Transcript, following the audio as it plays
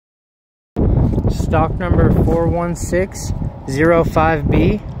stock number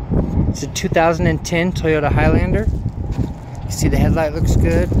 41605B. It's a 2010 Toyota Highlander. You see the headlight looks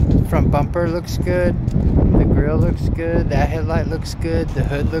good, front bumper looks good, the grille looks good, that headlight looks good, the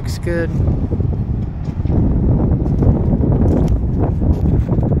hood looks good.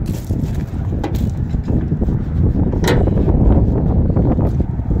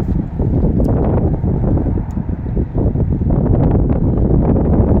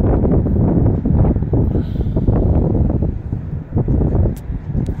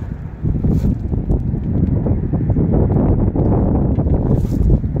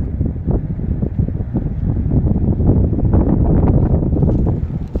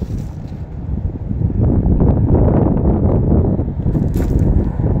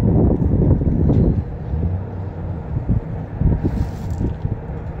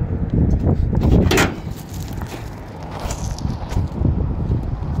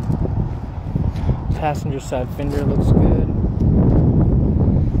 Passenger side fender looks good.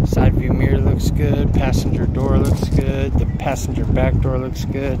 Side view mirror looks good. Passenger door looks good. The passenger back door looks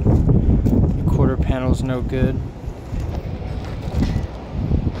good. The quarter panel's no good.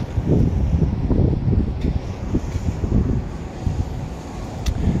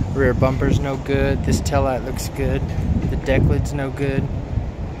 Rear bumper's no good. This taillight looks good. The deck lid's no good.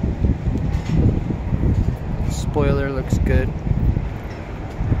 Spoiler looks good.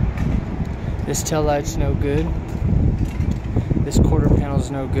 This tail light's no good. This quarter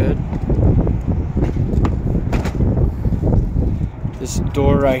panel's no good. This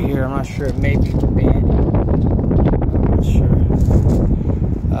door right here, I'm not sure, it may be bent. I'm not sure.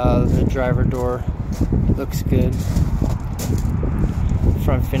 The driver door looks good.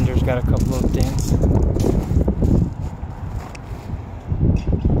 Front fender's got a couple of dents.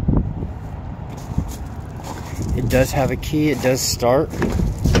 It does have a key, it does start.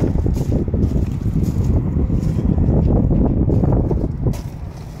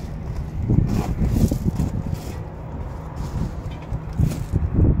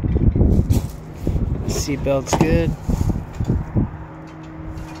 Seatbelt's good.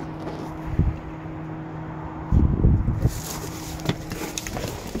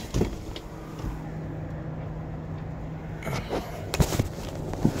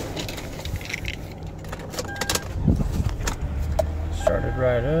 Started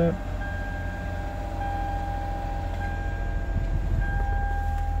right up.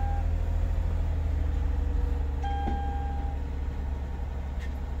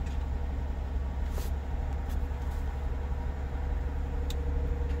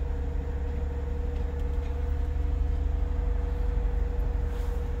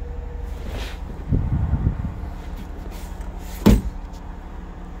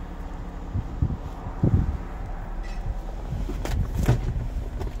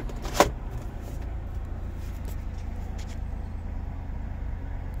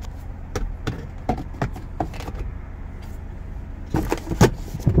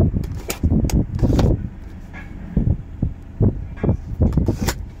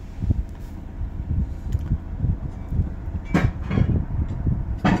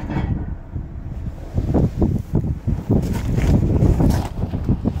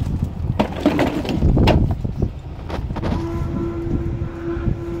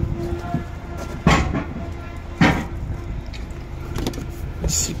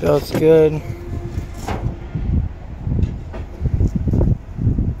 Seatbelt's good.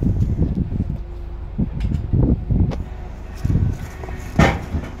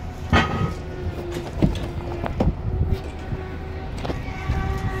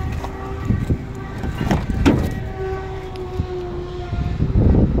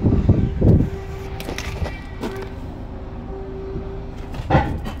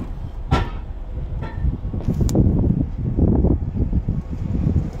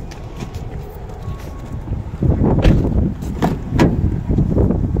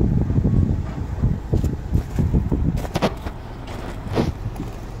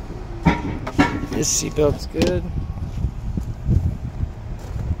 This seatbelt's good.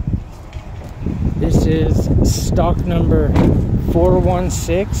 This is stock number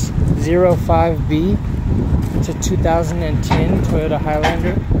 41605B. It's a 2010 Toyota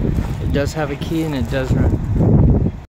Highlander. It does have a key and it does run.